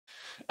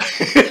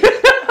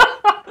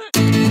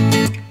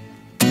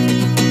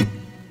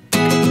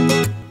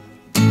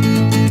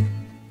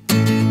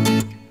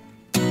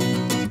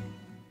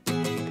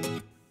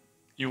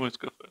You always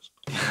go first.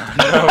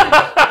 No,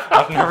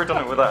 I've never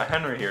done it without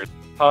Henry here.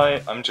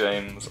 Hi, I'm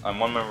James. I'm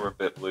one member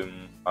of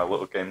Loom, a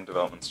little game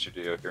development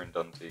studio here in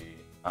Dundee,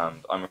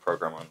 and I'm a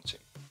programmer on the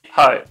team.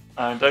 Hi,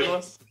 I'm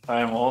Douglas.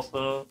 I'm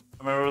also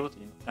a member of the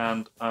team,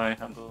 and I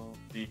handle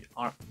the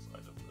art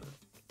side of it.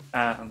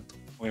 And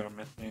we are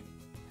missing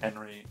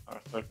Henry, our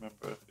third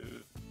member, who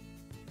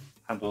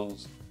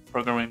handles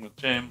programming with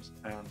James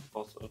and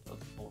also does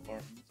all of our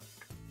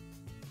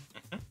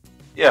music.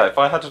 Yeah, if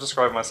I had to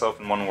describe myself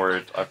in one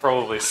word, I'd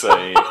probably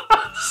say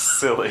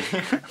silly.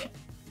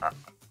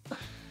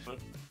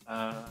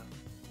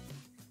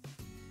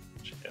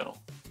 Chill.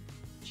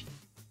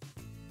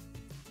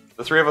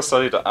 The three of us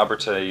studied at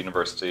Abertay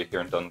University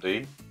here in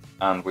Dundee,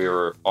 and we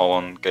were all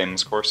on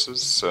games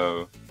courses,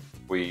 so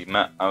we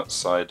met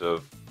outside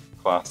of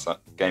class at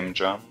game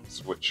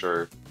jams, which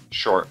are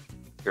short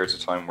periods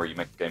of time where you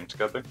make a game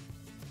together.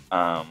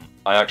 I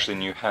actually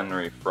knew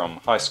Henry from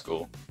high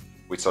school.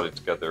 We studied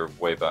together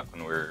way back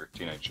when we were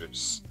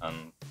teenagers,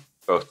 and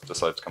both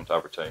decided to come to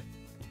Abertay.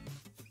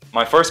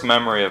 My first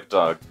memory of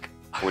Doug,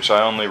 which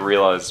I only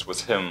realised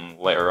was him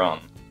later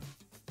on,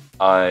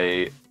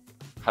 I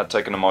had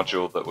taken a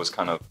module that was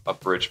kind of a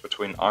bridge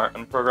between art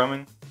and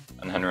programming,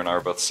 and Henry and I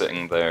were both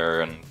sitting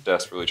there and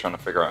desperately trying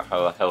to figure out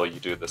how the hell you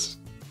do this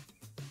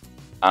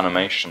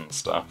animation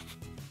stuff.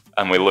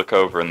 And we look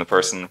over and the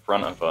person in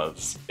front of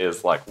us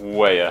is like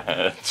way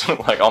ahead.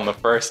 Like on the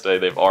first day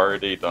they've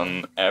already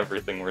done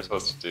everything we're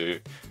supposed to do.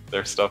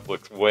 Their stuff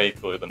looks way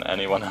cooler than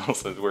anyone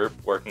else's. We're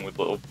working with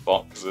little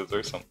boxes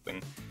or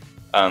something.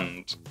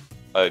 And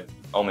I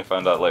only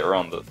found out later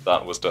on that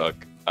that was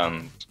Doug.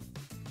 And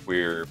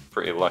we're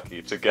pretty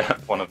lucky to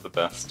get one of the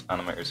best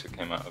animators who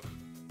came out of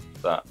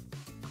that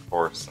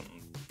course and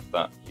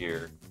that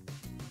year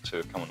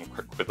to come and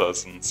work with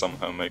us and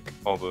somehow make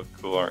all the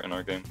cool art in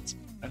our games.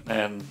 And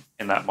then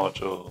in that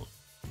module,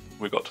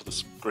 we got to the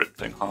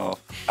scripting half,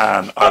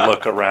 and I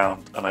look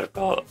around and I've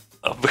got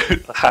a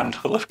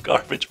handful of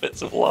garbage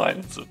bits of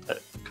lines of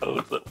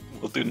code that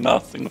will do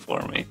nothing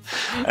for me,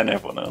 and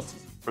everyone else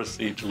is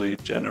procedurally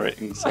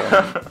generating some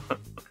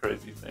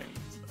crazy things.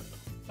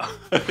 So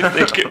I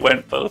think it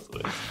went both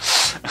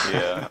ways.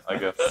 Yeah, I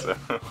guess so.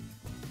 I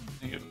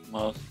think it was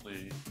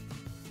mostly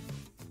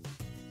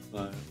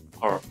the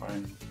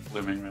horrifying,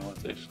 looming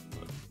realization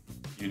that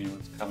uni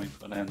was coming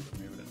to an end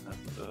and we wouldn't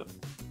have to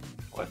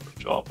apply for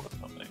a job or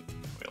something.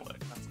 We were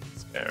like, that's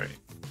scary.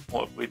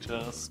 What if we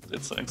just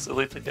did something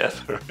silly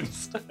together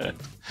instead?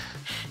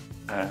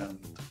 And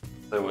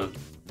there was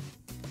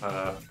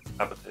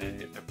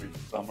Abertay every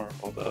summer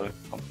hold a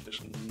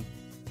competition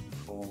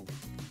called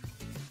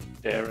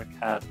Dare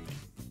Academy.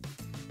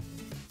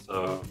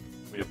 So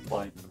we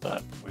applied to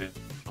that with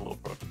a little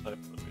prototype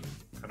that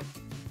we kind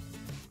of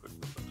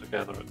quickly put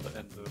together at the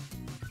end of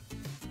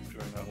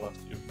during our last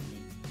year of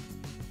uni,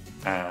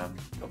 and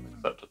got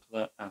accepted to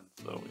that, and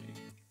so we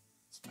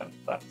spent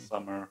that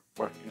summer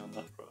working on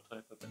that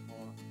prototype a bit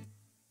more,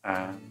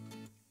 and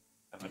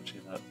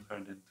eventually that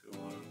turned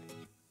into our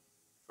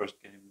first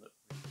game that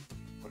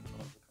we worked on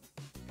as a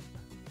company.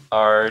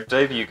 Our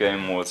debut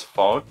game was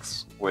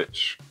Fogs,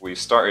 which we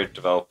started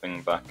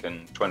developing back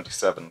in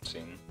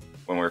 2017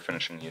 when we were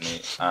finishing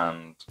uni,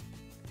 and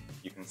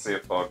you can see a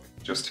fog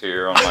just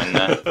here on my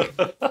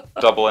neck.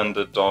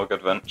 Double-ended dog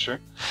adventure,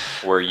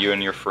 where you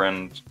and your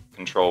friend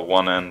control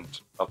one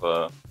end of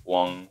a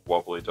long,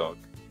 wobbly dog.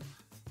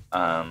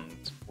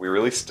 And we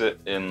released it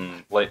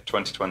in late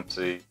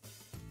 2020,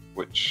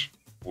 which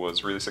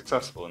was really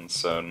successful, and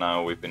so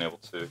now we've been able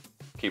to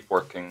keep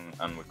working,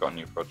 and we've got a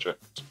new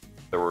project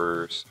that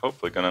we're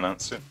hopefully going to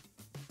announce soon.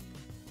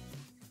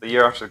 The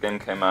year after the game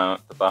came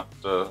out,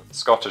 the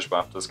Scottish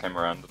BAFTAs came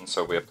around, and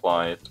so we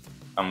applied,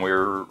 and we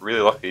were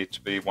really lucky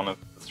to be one of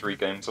the 3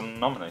 games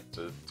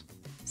nominated.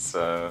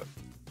 So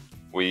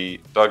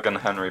Doug and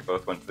Henry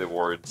both went to the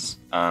awards,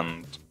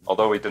 and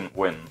although we didn't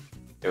win,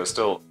 it was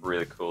still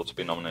really cool to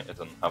be nominated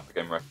and have the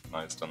game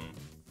recognised. And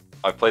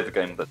I played the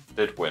game that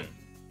did win,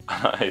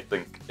 and I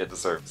think it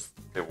deserves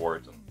the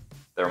award, and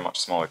they're a much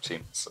smaller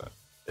team, so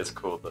it's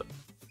cool that...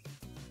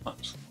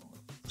 Much smaller.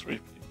 3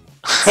 people.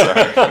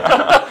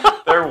 Sorry.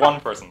 They're one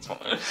person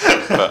smaller.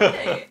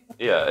 But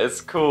yeah,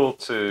 it's cool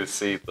to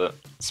see that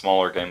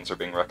smaller games are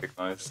being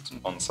recognised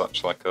on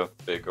such like a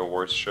big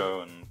awards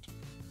show, and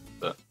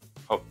that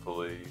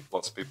hopefully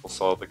lots of people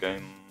saw the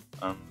game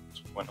and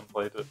went and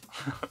played it.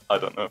 I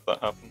don't know if that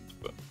happened,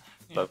 but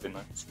that'd be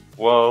nice.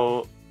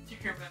 Well, do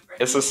you remember?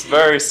 It's a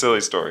very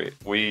silly story.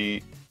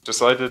 We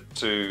decided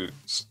to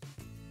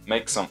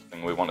make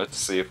something. We wanted to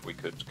see if we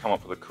could come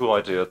up with a cool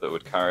idea that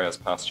would carry us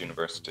past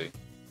university.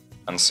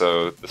 And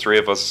so the 3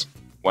 of us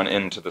went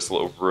into this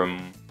little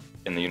room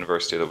in the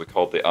university that we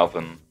called the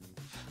Oven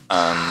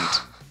and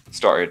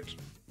started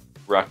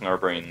racking our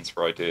brains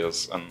for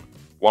ideas. And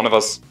one of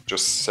us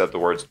just said the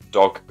words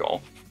dog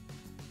golf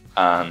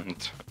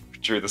and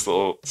drew this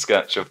little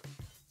sketch of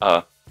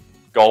a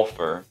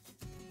golfer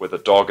with a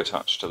dog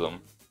attached to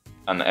them,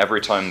 and every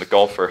time the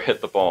golfer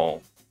hit the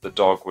ball, the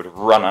dog would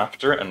run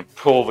after and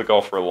pull the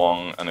golfer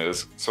along, and it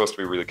was supposed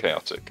to be really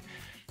chaotic.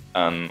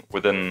 And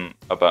within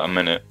about a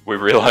minute, we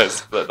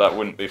realized that that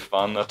wouldn't be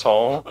fun at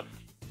all.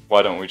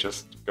 Why don't we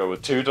just go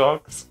with 2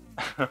 dogs?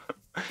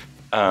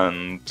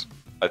 And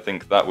I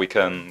think that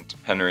weekend,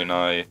 Henry and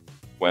I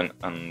went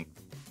and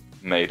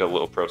made a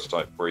little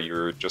prototype where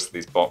you're just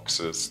these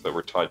boxes that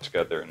were tied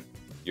together, and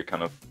you're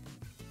kind of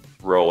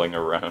rolling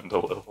around a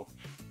little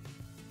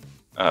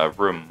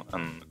room,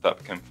 and that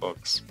became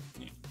Fogs.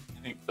 I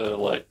think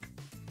the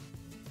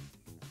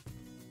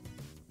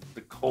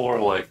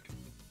core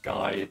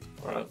guide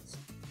for us,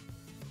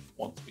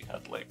 once we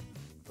had the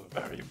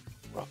very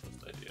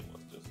roughest idea,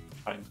 was just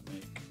trying to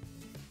make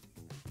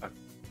a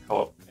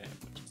co-op game,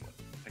 which is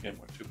a game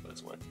where 2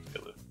 players work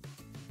together,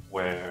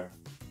 where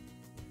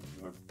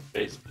you were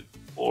basically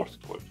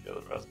forced to work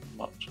together as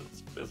much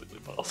as physically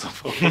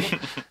possible,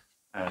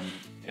 and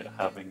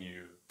having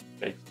you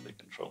basically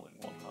controlling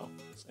one half of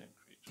the same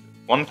creature.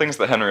 One of the things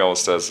that Henry always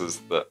says is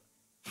that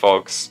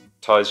Fogs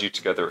ties you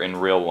together in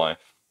real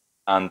life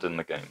and in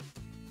the game.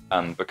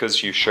 And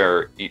because you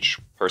share, each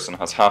person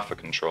has half a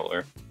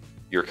controller,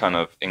 you're kind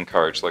of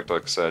encouraged, like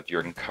Doug said,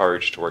 you're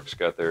encouraged to work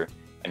together,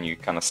 and you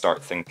kind of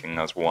start thinking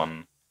as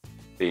one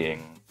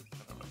being.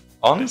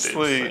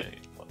 Honestly,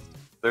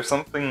 there's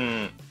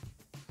something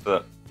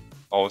that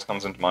always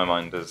comes into my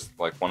mind is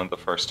one of the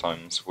first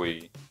times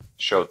we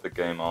showed the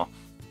game off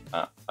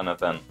at an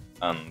event,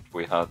 and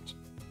we had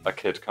a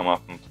kid come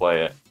up and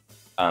play it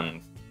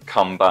and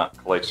come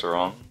back later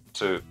on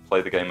to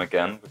play the game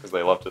again because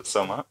they loved it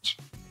so much.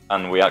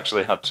 And we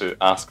actually had to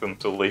ask them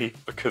to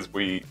leave because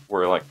we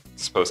were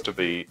supposed to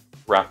be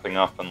wrapping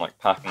up and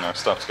packing our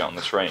stuff to get on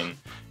the train,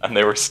 and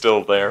they were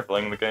still there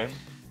playing the game.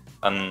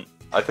 And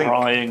I think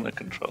prying the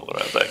controller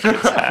out of that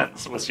kid's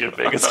hands was your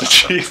biggest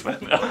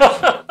achievement.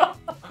 But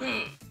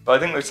I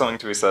think there's something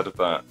to be said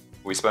about,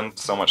 we spend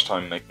so much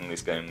time making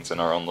these games in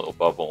our own little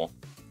bubble,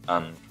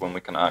 and when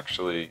we can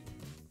actually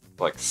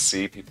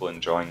see people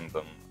enjoying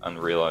them and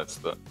realize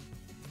that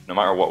no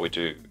matter what we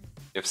do,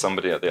 if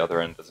somebody at the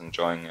other end is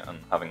enjoying it and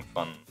having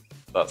fun,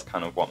 that's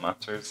kind of what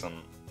matters. And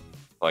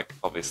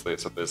obviously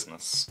it's a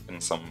business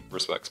in some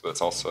respects, but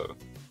it's also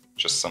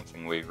just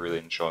something we really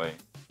enjoy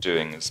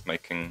doing, is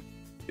making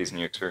these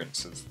new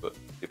experiences that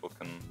people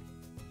can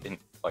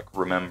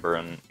remember.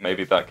 And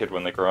maybe that kid,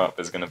 when they grow up,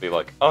 is going to be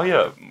oh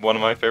yeah, one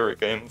of my favorite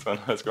games when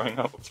I was growing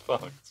up was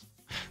Fogs.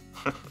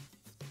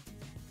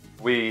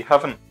 We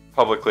haven't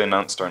publicly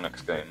announced our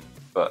next game,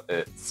 but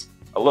it's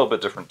a little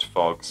bit different to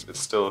Fogs. It's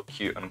still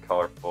cute and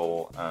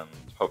colourful, and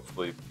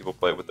hopefully people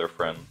play it with their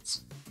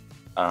friends.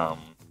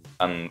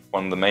 And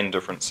one of the main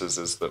differences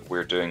is that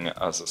we're doing it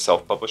as a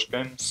self-published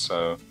game,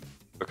 so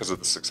because of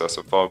the success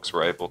of Fogs,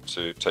 we're able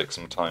to take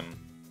some time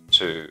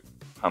to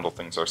handle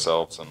things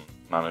ourselves and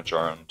manage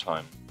our own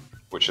time,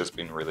 which has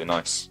been really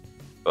nice,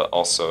 but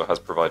also has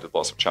provided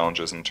lots of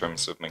challenges in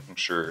terms of making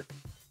sure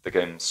the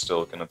game's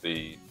still going to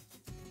be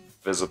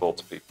visible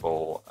to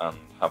people and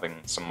having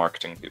some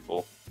marketing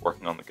people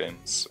working on the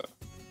games. So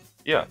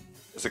yeah,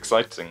 it's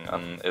exciting,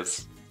 and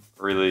it's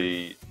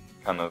really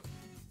kind of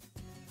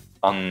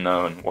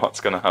unknown what's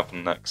going to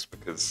happen next,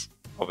 because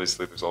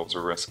obviously there's always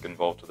a risk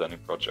involved with any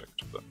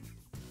project, but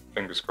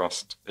fingers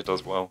crossed it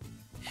does well.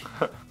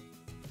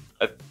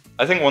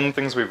 I think one of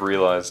the things we've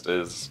realized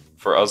is,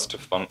 for us to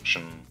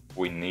function,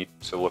 we need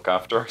to look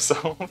after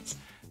ourselves.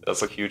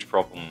 That's a huge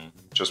problem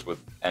just with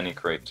any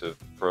creative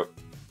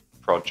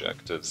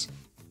project, is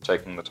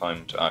taking the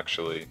time to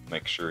actually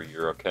make sure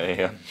you're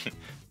okay and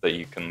that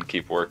you can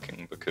keep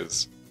working,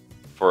 because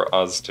for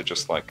us to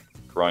just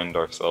grind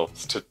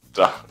ourselves to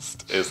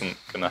dust isn't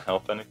going to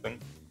help anything.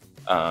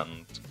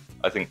 And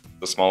I think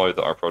the smaller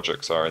that our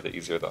projects are, the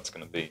easier that's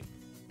going to be.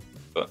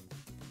 But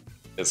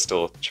it's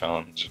still a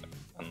challenge,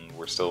 and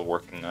we're still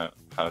working out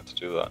how to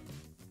do that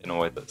in a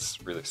way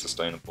that's really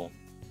sustainable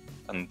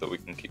and that we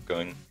can keep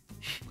going.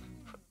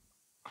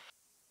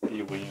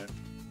 Be weird.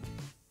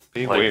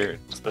 Be weird.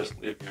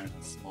 Especially if you're in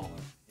a smaller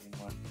team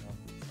working on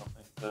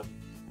something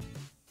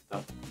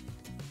that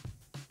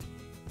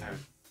I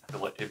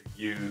feel if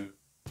you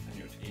and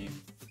your team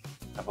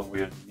have a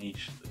weird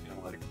niche that you're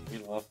we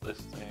love this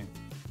thing,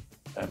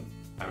 then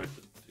I would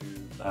just do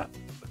that,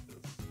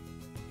 because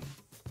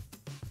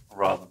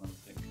rather than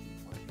thinking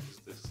is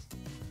this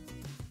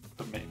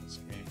the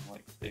mainstream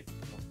big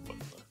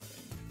popular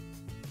thing.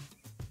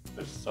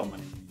 There's so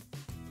many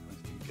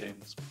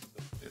games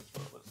specifically as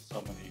well. There's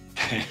so many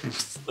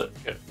games that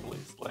get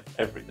released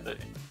every day. It's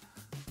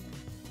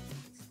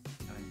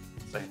an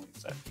insanely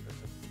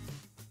saturated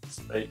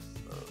space,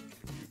 so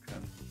if you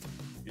can do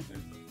something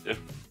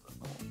different that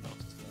no one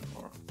else is doing,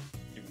 or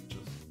even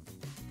just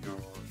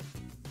you're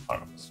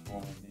part of a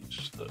smaller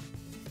niche, that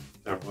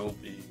there will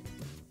be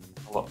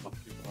a lot of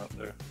people out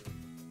there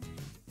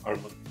who are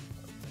looking for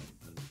that thing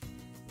that I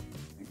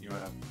think you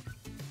have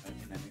in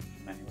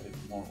many ways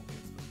more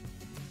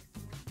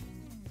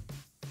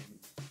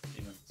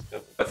even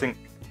discovered. I think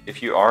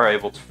if you are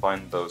able to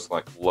find those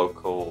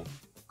local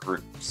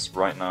groups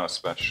right now,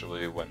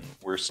 especially when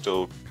we're we're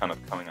still kind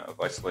of coming out of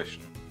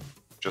isolation.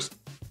 Just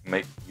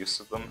make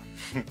use of them.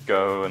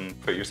 Go and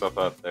put yourself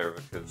out there,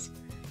 because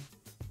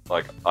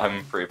like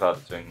I'm pretty bad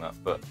at doing that,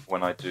 but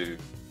when I do,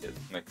 it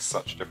makes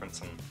such a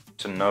difference. And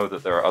to know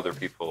that there are other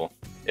people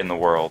in the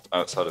world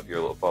outside of your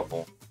little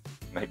bubble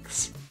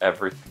makes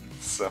everything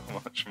so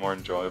much more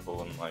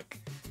enjoyable, and like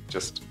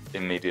just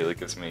immediately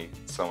gives me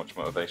so much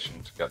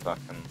motivation to get back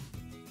and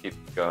keep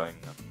going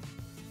and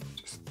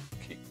just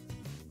keep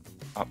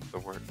up the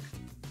work.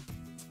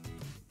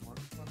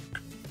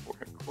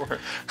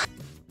 Work.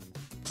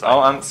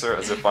 I'll answer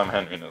as if I'm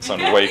Henry, and it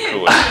sounds way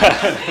cooler.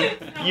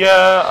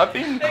 Yeah, I've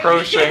been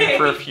crocheting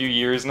for a few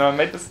years now. I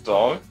made this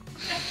dog,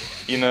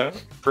 you know,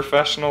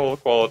 professional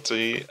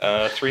quality,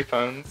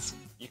 £3.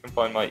 You can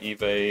find my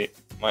eBay,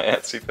 my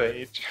Etsy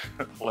page.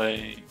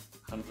 Play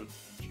 100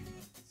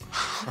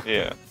 instruments.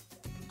 Yeah.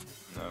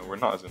 No, we're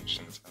not as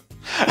interesting as him.